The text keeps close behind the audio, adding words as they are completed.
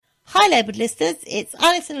Hi lABLEd listeners, it's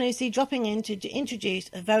Alice and Lucy dropping in to introduce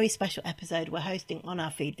a very special episode we're hosting on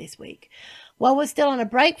our feed this week. While we're still on a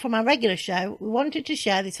break from our regular show, we wanted to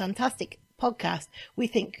share this fantastic podcast we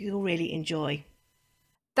think you'll really enjoy.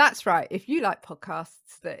 That's right. If you like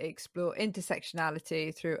podcasts that explore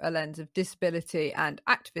intersectionality through a lens of disability and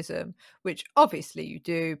activism, which obviously you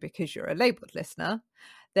do because you're a lABLEd listener,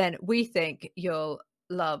 then we think you'll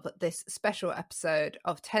love this special episode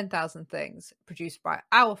of 10,000 Things produced by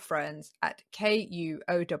our friends at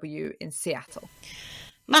KUOW in Seattle.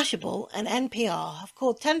 Mashable and NPR have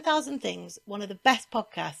called 10,000 Things one of the best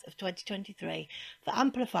podcasts of 2023 for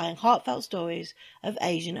amplifying heartfelt stories of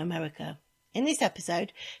Asian America. In this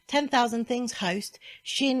episode, 10,000 Things host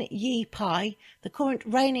Shin Yi Pai, the current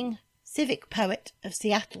reigning civic poet of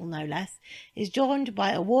Seattle no less, is joined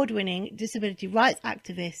by award-winning disability rights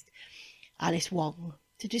activist Alice Wong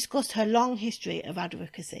to discuss her long history of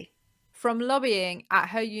advocacy. From lobbying at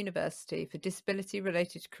her university for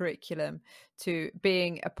disability-related curriculum to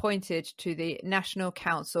being appointed to the National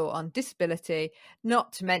Council on Disability,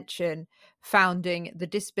 not to mention founding the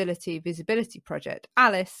Disability Visibility Project,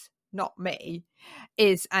 Alice, not me,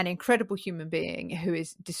 is an incredible human being who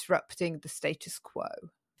is disrupting the status quo.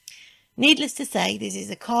 Needless to say, this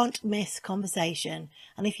is a can't-miss conversation,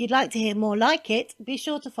 and if you'd like to hear more like it, be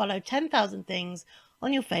sure to follow 10,000 Things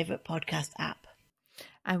on your favourite podcast app.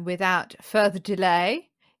 And without further delay,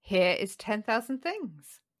 here is 10,000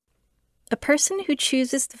 Things. A person who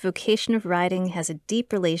chooses the vocation of writing has a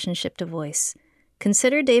deep relationship to voice.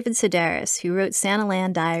 Consider David Sedaris, who wrote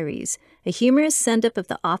Santaland Diaries, a humorous send-up of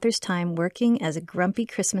the author's time working as a grumpy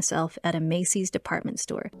Christmas elf at a Macy's department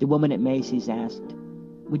store. The woman at Macy's asked,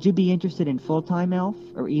 "Would you be interested in full-time elf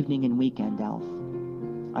or evening and weekend elf?"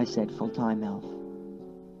 I said full-time elf.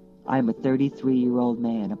 I am a 33-year-old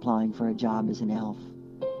man applying for a job as an elf.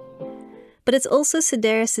 But it's also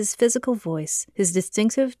Sedaris' physical voice, his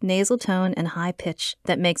distinctive nasal tone and high pitch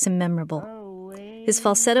that makes him memorable. His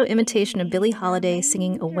falsetto imitation of Billie Holiday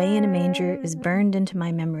singing Away in a Manger is burned into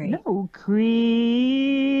my memory. No crib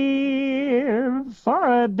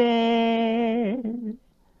for a bed,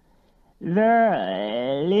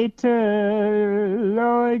 the little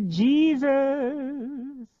Lord Jesus.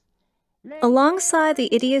 Alongside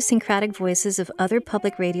the idiosyncratic voices of other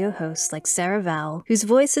public radio hosts like Sarah Vowell, whose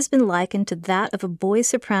voice has been likened to that of a boy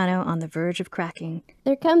soprano on the verge of cracking.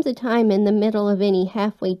 There comes a time in the middle of any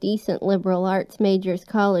halfway decent liberal arts major's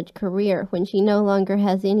college career when she no longer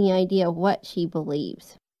has any idea what she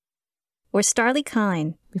believes. Or Starlee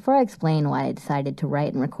Kine, before I explain why I decided to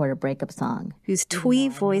write and record a breakup song, whose twee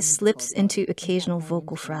voice slips into occasional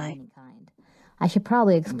vocal fry. I should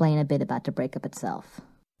probably explain a bit about the breakup itself.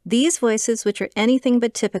 These voices, which are anything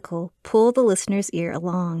but typical, pull the listener's ear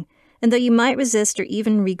along. And though you might resist or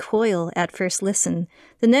even recoil at first listen,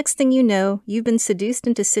 the next thing you know, you've been seduced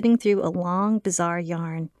into sitting through a long, bizarre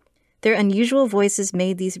yarn. Their unusual voices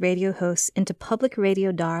made these radio hosts into public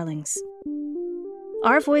radio darlings.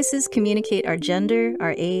 Our voices communicate our gender,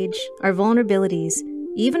 our age, our vulnerabilities,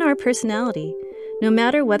 even our personality. No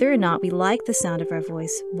matter whether or not we like the sound of our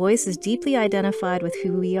voice is deeply identified with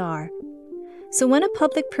who we are. So when a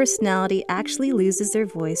public personality actually loses their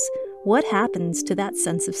voice, what happens to that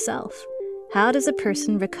sense of self? How does a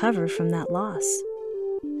person recover from that loss?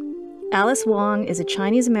 Alice Wong is a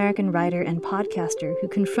Chinese-American writer and podcaster who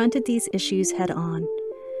confronted these issues head-on.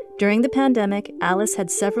 During the pandemic, Alice had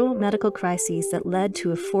several medical crises that led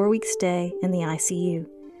to a 4-week stay in the ICU.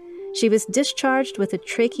 She was discharged with a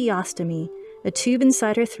tracheostomy, a tube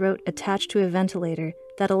inside her throat attached to a ventilator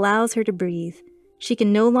that allows her to breathe. She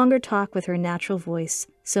can no longer talk with her natural voice,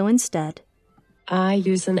 so instead, I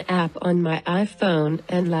use an app on my iPhone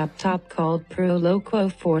and laptop called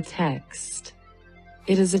Proloquo for text.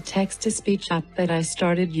 It is a text-to-speech app that I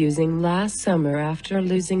started using last summer after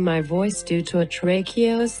losing my voice due to a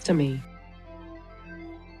tracheostomy.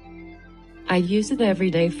 I use it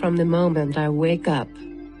every day from the moment I wake up.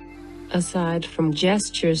 Aside from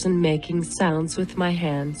gestures and making sounds with my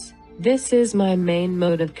hands, this is my main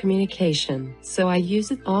mode of communication, so I use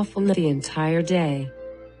it often the entire day.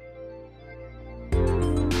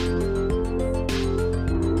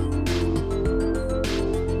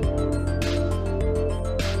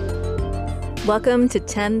 Welcome to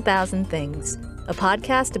 10,000 Things, a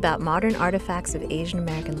podcast about modern artifacts of Asian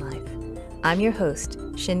American life. I'm your host,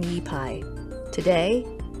 Shin Yi Pai. Today,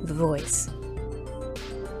 the voice.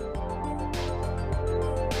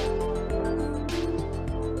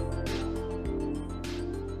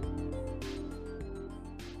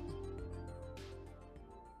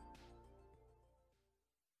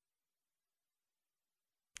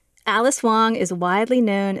 Alice Wong is widely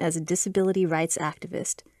known as a disability rights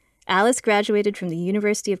activist. Alice graduated from the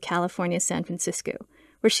University of California, San Francisco,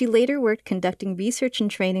 where she later worked conducting research and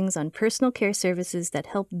trainings on personal care services that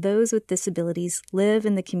help those with disabilities live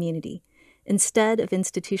in the community, instead of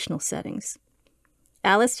institutional settings.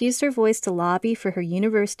 Alice used her voice to lobby for her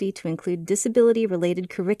university to include disability-related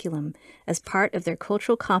curriculum as part of their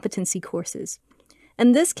cultural competency courses,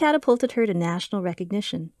 and this catapulted her to national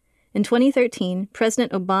recognition. In 2013,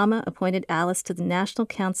 President Obama appointed Alice to the National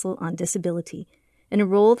Council on Disability, in a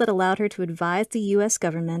role that allowed her to advise the U.S.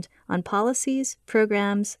 government on policies,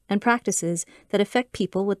 programs, and practices that affect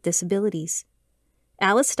people with disabilities.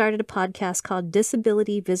 Alice started a podcast called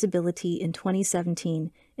Disability Visibility in 2017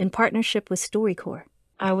 in partnership with StoryCorps.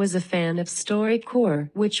 I was a fan of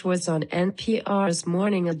StoryCorps, which was on NPR's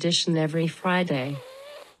Morning Edition every Friday.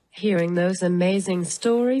 Hearing those amazing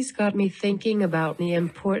stories got me thinking about the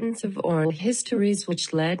importance of oral histories,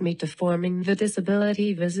 which led me to forming the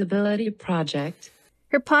Disability Visibility Project.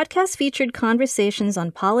 Her podcast featured conversations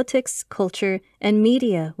on politics, culture, and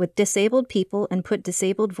media with disabled people and put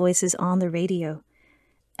disabled voices on the radio.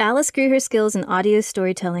 Alice grew her skills in audio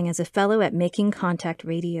storytelling as a fellow at Making Contact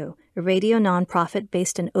Radio, a radio nonprofit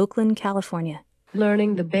based in Oakland, California.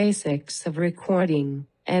 Learning the basics of recording,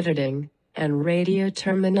 editing, and radio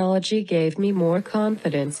terminology gave me more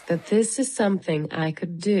confidence that this is something I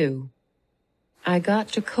could do. I got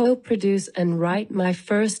to co-produce and write my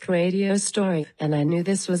first radio story, and I knew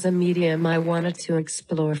this was a medium I wanted to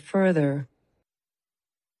explore further.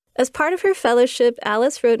 As part of her fellowship,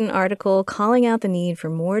 Alice wrote an article calling out the need for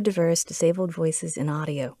more diverse disabled voices in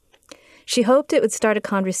audio. She hoped it would start a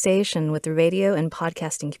conversation with the radio and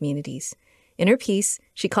podcasting communities. In her piece,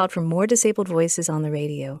 she called for more disabled voices on the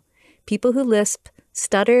radio. People who lisp,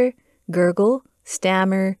 stutter, gurgle,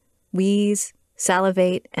 stammer, wheeze,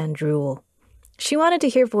 salivate, and drool. She wanted to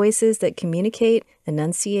hear voices that communicate,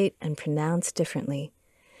 enunciate, and pronounce differently.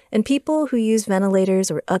 And people who use ventilators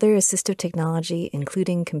or other assistive technology,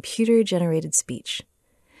 including computer-generated speech.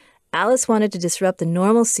 Alice wanted to disrupt the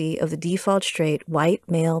normalcy of the default straight, white,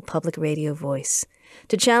 male public radio voice,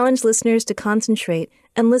 to challenge listeners to concentrate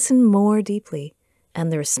and listen more deeply.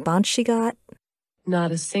 And the response she got?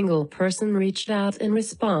 Not a single person reached out in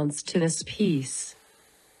response to this piece.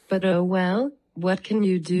 But oh well, what can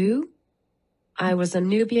you do? I was a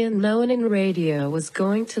newbie and no one in radio was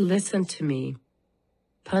going to listen to me.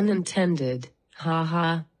 Pun intended,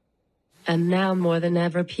 haha. And now more than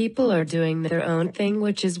ever people are doing their own thing,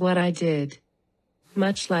 which is what I did.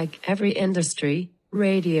 Much like every industry,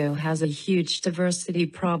 radio has a huge diversity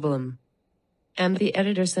problem. And the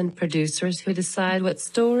editors and producers who decide what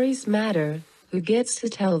stories matter, who gets to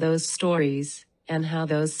tell those stories, and how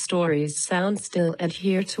those stories sound still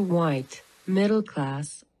adhere to white,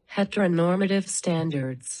 middle-class, heteronormative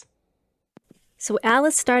standards. So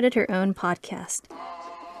Alice started her own podcast.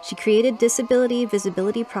 She created Disability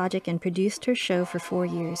Visibility Project and produced her show for 4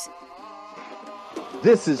 years.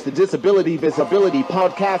 This is the Disability Visibility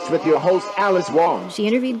Podcast with your host, Alice Wong. She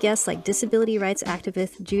interviewed guests like disability rights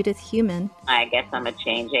activist Judith Heumann. I guess I'm a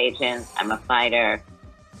change agent. I'm a fighter.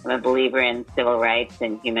 I'm a believer in civil rights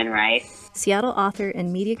and human rights. Seattle author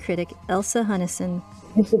and media critic Elsa Hunnison.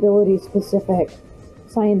 Disability-specific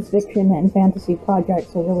science fiction and fantasy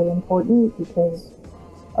projects are really important because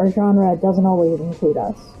our genre doesn't always include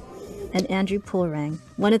us. And Andrew Pulrang,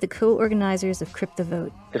 one of the co-organizers of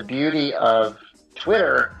Cryptovote. The beauty of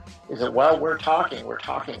Twitter is that while we're talking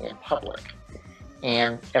in public.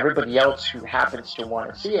 And everybody else who happens to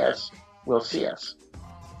want to see us will see us.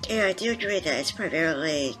 Yeah, I do agree that it's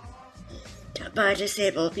primarily by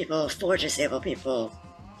disabled people, for disabled people,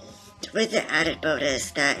 with the added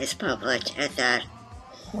bonus that it's public and that,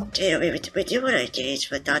 we do want to engage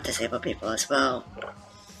with non-disabled people as well.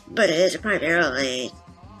 But it is primarily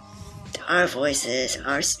our voices,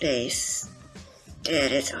 our space,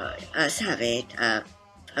 and it's us having a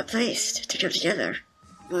place to come together.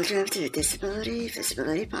 Welcome to the Disability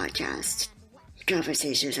Visibility Podcast.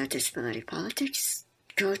 Conversations on disability politics,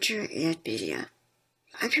 culture, and media.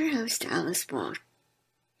 I'm your host, Alice Wong.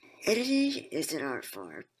 Editing is an art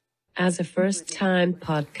form. As a first-time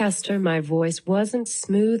podcaster, my voice wasn't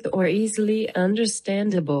smooth or easily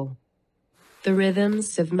understandable. The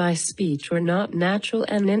rhythms of my speech were not natural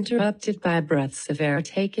and interrupted by breaths of air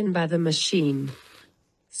taken by the machine.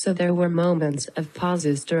 So there were moments of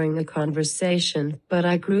pauses during the conversation, but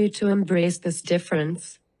I grew to embrace this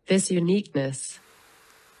difference, this uniqueness.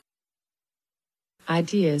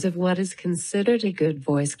 Ideas of what is considered a good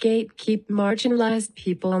voice gatekeep marginalized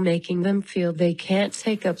people, making them feel they can't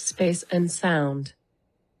take up space and sound.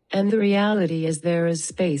 And the reality is there is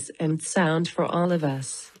space and sound for all of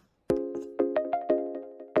us.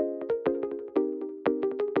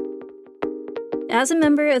 As a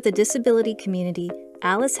member of the disability community,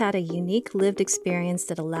 Alice had a unique lived experience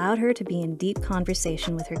that allowed her to be in deep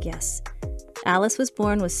conversation with her guests. Alice was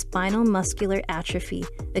born with spinal muscular atrophy,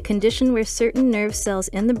 a condition where certain nerve cells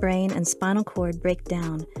in the brain and spinal cord break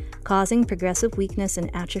down, causing progressive weakness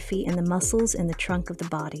and atrophy in the muscles in the trunk of the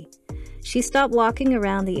body. She stopped walking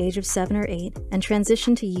around the age of 7 or 8 and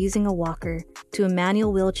transitioned to using a walker, to a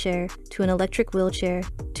manual wheelchair, to an electric wheelchair,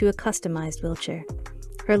 to a customized wheelchair.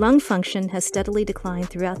 Her lung function has steadily declined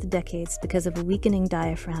throughout the decades because of a weakening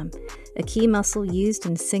diaphragm, a key muscle used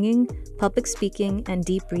in singing, public speaking, and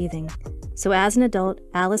deep breathing. So as an adult,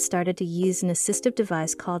 Alice started to use an assistive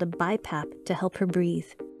device called a BiPAP to help her breathe.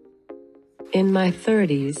 In my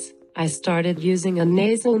 30s, I started using a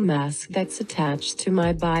nasal mask that's attached to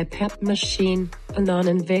my BiPAP machine, a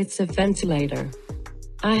non-invasive ventilator.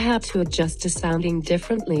 I had to adjust to sounding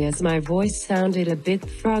differently as my voice sounded a bit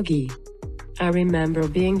froggy. I remember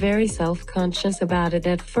being very self-conscious about it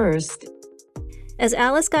at first. As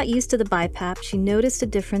Alice got used to the BiPAP, she noticed a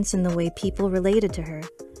difference in the way people related to her.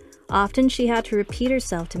 Often she had to repeat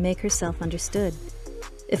herself to make herself understood.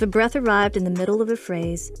 If a breath arrived in the middle of a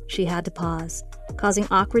phrase, she had to pause, causing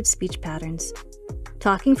awkward speech patterns.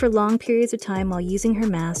 Talking for long periods of time while using her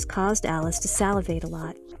mask caused Alice to salivate a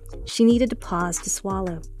lot. She needed to pause to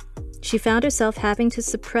swallow. She found herself having to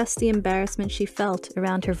suppress the embarrassment she felt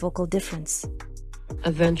around her vocal difference.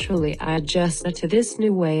 Eventually, I adjusted to this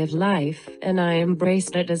new way of life, and I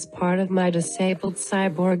embraced it as part of my disabled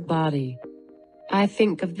cyborg body. I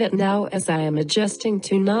think of that now as I am adjusting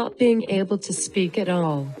to not being able to speak at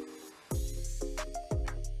all.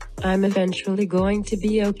 I'm eventually going to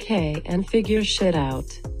be okay and figure shit out.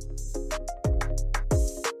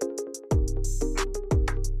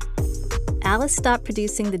 Alice stopped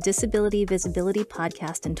producing the Disability Visibility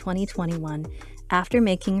podcast in 2021 after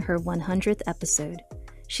making her 100th episode.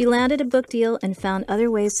 She landed a book deal and found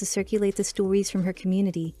other ways to circulate the stories from her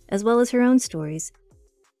community, as well as her own stories.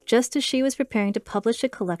 Just as she was preparing to publish a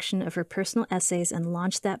collection of her personal essays and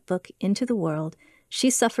launch that book into the world, she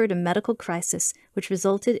suffered a medical crisis which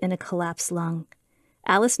resulted in a collapsed lung.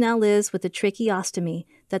 Alice now lives with a tracheostomy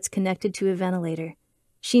that's connected to a ventilator.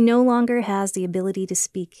 She no longer has the ability to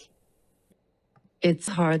speak. It's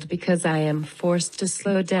hard because I am forced to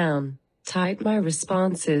slow down, type my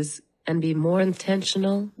responses, and be more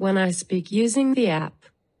intentional when I speak using the app.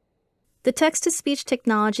 The text-to-speech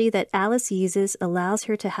technology that Alice uses allows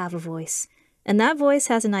her to have a voice, and that voice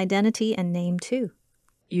has an identity and name too.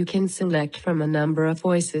 You can select from a number of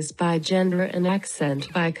voices by gender and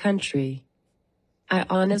accent by country. I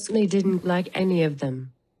honestly didn't like any of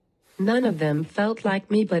them. None of them felt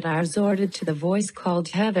like me, but I resorted to the voice called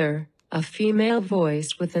Heather, a female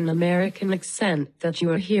voice with an American accent that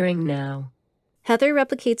you are hearing now. Heather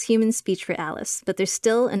replicates human speech for Alice, but there's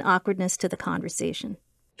still an awkwardness to the conversation.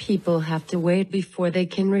 People have to wait before they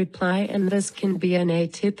can reply, and this can be an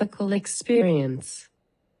atypical experience.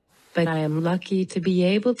 But I am lucky to be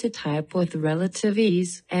able to type with relative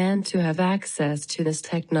ease and to have access to this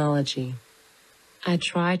technology. I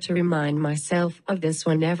try to remind myself of this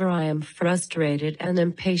whenever I am frustrated and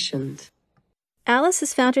impatient. Alice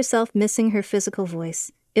has found herself missing her physical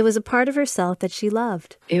voice. It was a part of herself that she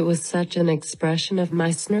loved. It was such an expression of my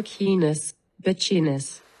snarkiness,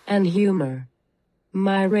 bitchiness, and humor.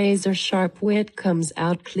 My razor-sharp wit comes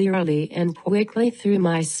out clearly and quickly through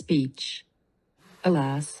my speech.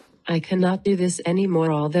 Alas, I cannot do this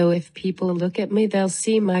anymore, although if people look at me they'll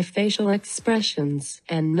see my facial expressions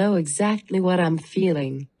and know exactly what I'm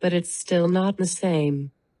feeling, but it's still not the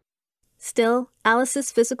same. Still,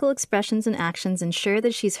 Alice's physical expressions and actions ensure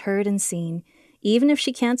that she's heard and seen. Even if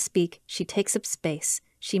she can't speak, she takes up space.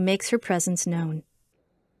 She makes her presence known.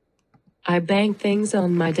 I bang things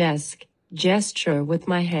on my desk, gesture with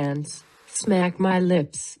my hands, smack my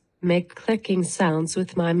lips, make clicking sounds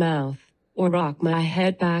with my mouth, or rock my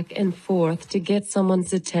head back and forth to get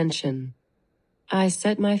someone's attention. I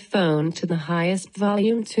set my phone to the highest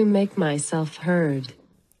volume to make myself heard.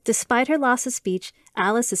 Despite her loss of speech,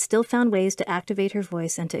 Alice has still found ways to activate her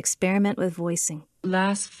voice and to experiment with voicing.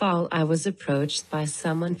 Last fall, I was approached by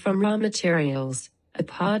someone from Raw Materials, a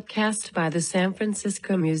podcast by the San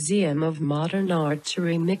Francisco Museum of Modern Art, to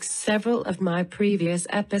remix several of my previous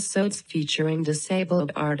episodes featuring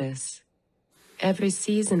disabled artists. Every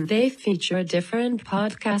season they feature a different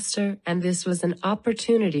podcaster, and this was an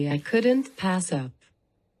opportunity I couldn't pass up.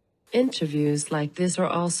 Interviews like this are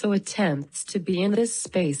also attempts to be in this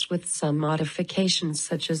space with some modifications,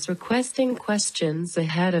 such as requesting questions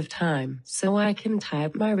ahead of time so I can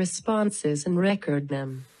type my responses and record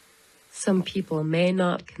them. Some people may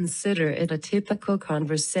not consider it a typical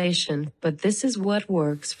conversation, but this is what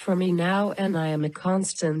works for me now, and I am a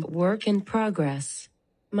constant work in progress.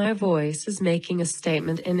 My voice is making a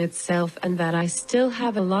statement in itself, and that I still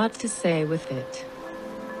have a lot to say with it.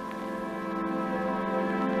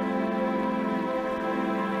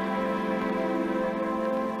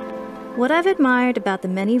 What I've admired about the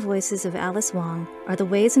many voices of Alice Wong are the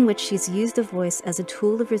ways in which she's used the voice as a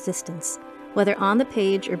tool of resistance, whether on the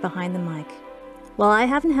page or behind the mic. While I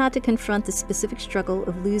haven't had to confront the specific struggle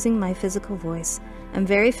of losing my physical voice, I'm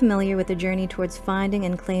very familiar with the journey towards finding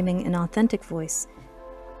and claiming an authentic voice,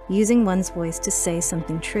 using one's voice to say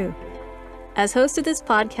something true. As host of this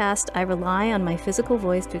podcast, I rely on my physical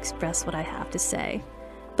voice to express what I have to say.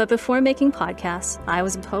 But before making podcasts, I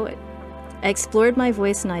was a poet. I explored my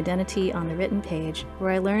voice and identity on the written page,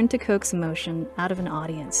 where I learned to coax emotion out of an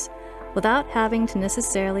audience, without having to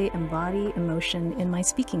necessarily embody emotion in my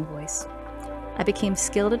speaking voice. I became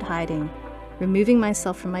skilled at hiding, removing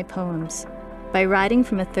myself from my poems, by writing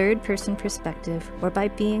from a third-person perspective or by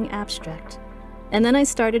being abstract. And then I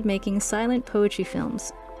started making silent poetry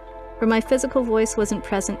films, where my physical voice wasn't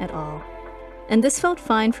present at all. And this felt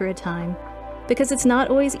fine for a time, because it's not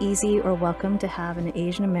always easy or welcome to have an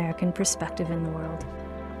Asian American perspective in the world.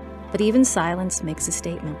 But even silence makes a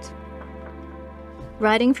statement.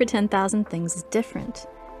 Writing for 10,000 Things is different,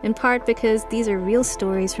 in part because these are real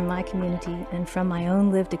stories from my community and from my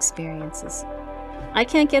own lived experiences. I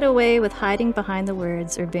can't get away with hiding behind the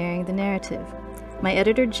words or bearing the narrative. My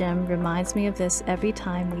editor Jim reminds me of this every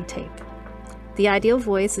time we tape. The ideal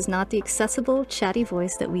voice is not the accessible, chatty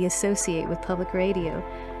voice that we associate with public radio,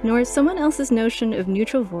 nor is someone else's notion of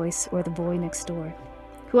neutral voice or the boy next door,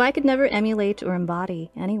 who I could never emulate or embody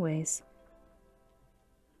anyways.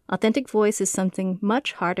 Authentic voice is something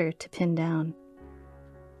much harder to pin down.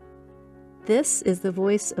 This is the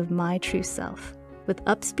voice of my true self, with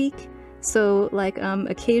upspeak, so like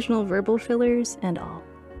occasional verbal fillers and all.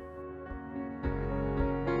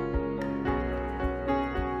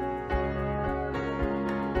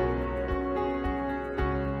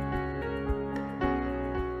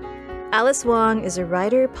 Alice Wong is a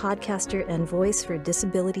writer, podcaster, and voice for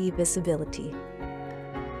disability visibility.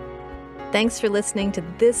 Thanks for listening to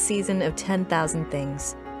this season of 10,000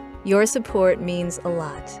 Things. Your support means a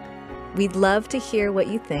lot. We'd love to hear what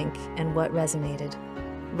you think and what resonated.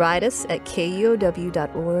 Write us at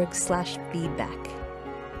kuow.org/feedback.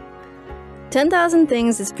 10,000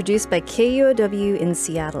 Things is produced by KUOW in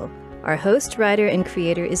Seattle. Our host, writer, and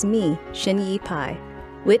creator is me, Shin-Yi Pai.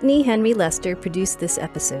 Whitney Henry Lester produced this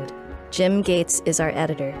episode. Jim Gates is our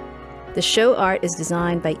editor. The show art is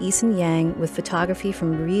designed by Eason Yang with photography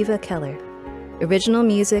from Riva Keller. Original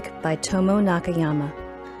music by Tomo Nakayama.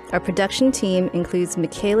 Our production team includes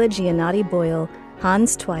Michaela Giannotti-Boyle,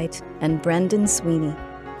 Hans Tweit, and Brendan Sweeney.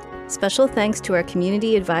 Special thanks to our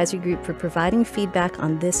community advisory group for providing feedback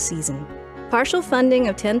on this season. Partial funding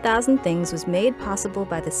of 10,000 Things was made possible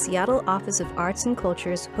by the Seattle Office of Arts and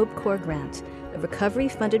Culture's Hope Corps grant, a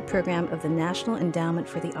recovery-funded program of the National Endowment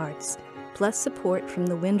for the Arts, plus support from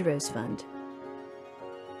the Windrose Fund.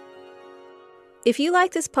 If you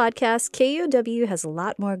like this podcast, KUOW has a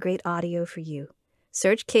lot more great audio for you.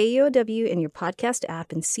 Search KUOW in your podcast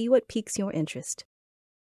app and see what piques your interest.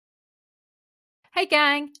 Hey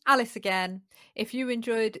gang, Alice again. If you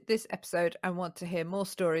enjoyed this episode and want to hear more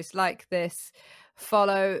stories like this,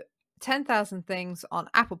 follow 10,000 Things on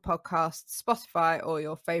Apple Podcasts, Spotify, or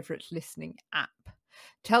your favourite listening app.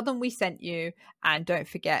 Tell them we sent you, and don't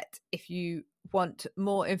forget, if you want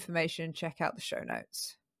more information, check out the show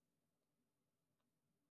notes.